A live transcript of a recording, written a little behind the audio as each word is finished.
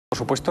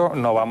supuesto,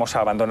 no vamos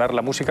a abandonar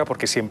la música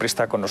porque siempre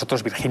está con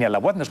nosotros Virginia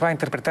Labuat. Nos va a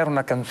interpretar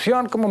una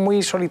canción como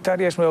muy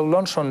solitaria, es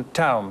Lonesome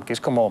Town, que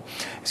es como,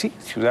 sí,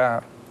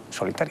 ciudad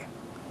solitaria.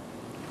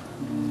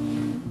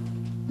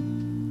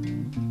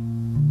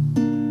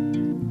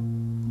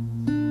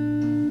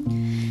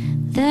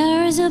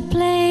 There's a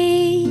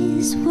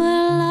place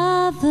where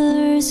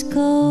lovers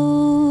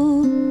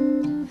go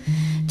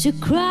to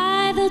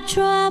cry the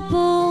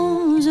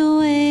troubles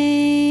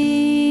away,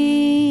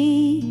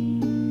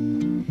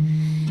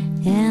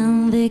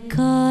 and they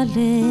call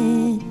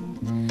it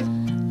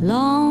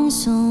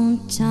Lonesome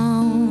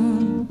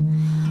Town,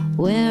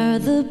 where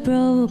the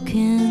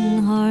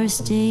broken hearts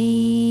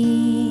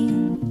stay.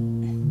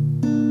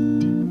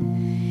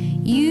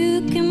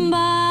 You can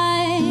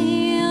buy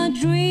a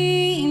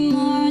dream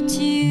or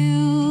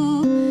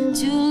two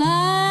to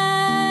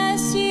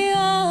last you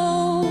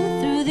all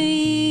through the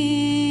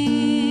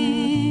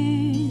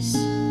years,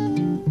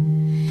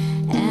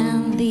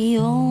 and the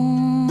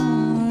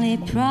only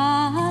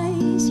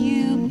price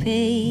you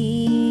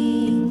pay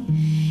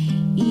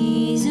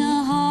is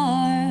a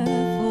heart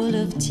full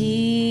of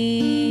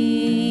tears.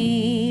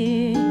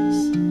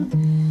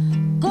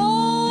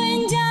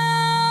 Going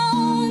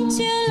down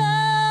to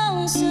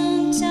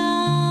Lonesome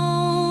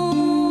Town,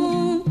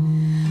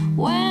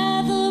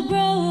 where the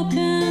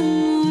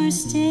broken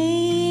hearts stay.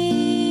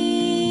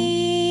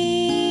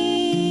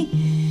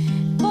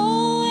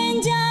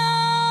 Going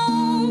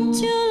down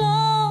to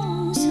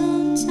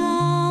Lonesome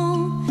Town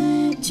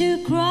to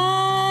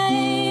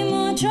cry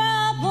my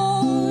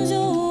troubles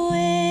away.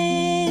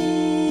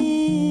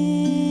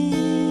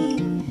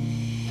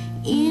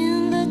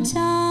 In the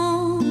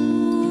town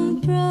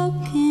of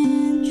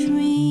broken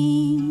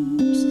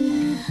dreams,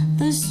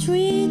 the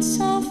streets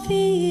are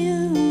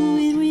filled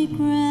with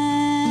regret.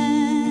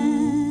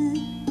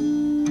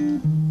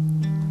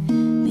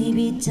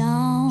 Maybe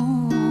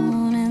down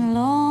in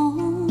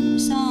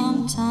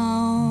Lonesome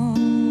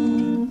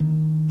Town,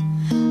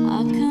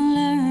 I can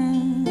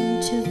learn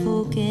to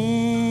forget.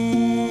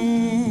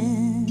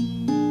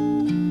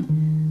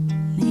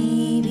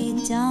 Maybe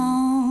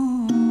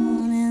down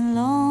in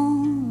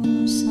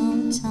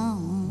Lonesome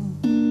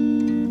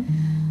Town,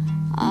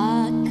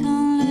 I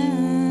can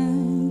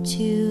learn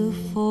to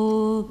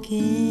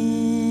forget.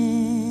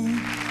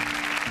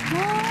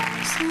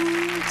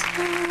 Lonesome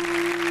Town.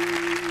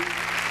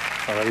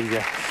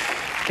 Maravilla.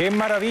 ¡Qué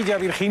maravilla,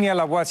 Virginia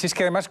Labuat! Si es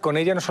que además con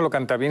ella no solo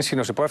canta bien,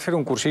 sino se puede hacer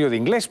un cursillo de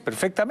inglés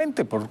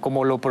perfectamente, por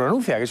cómo lo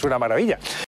pronuncia, que es una maravilla.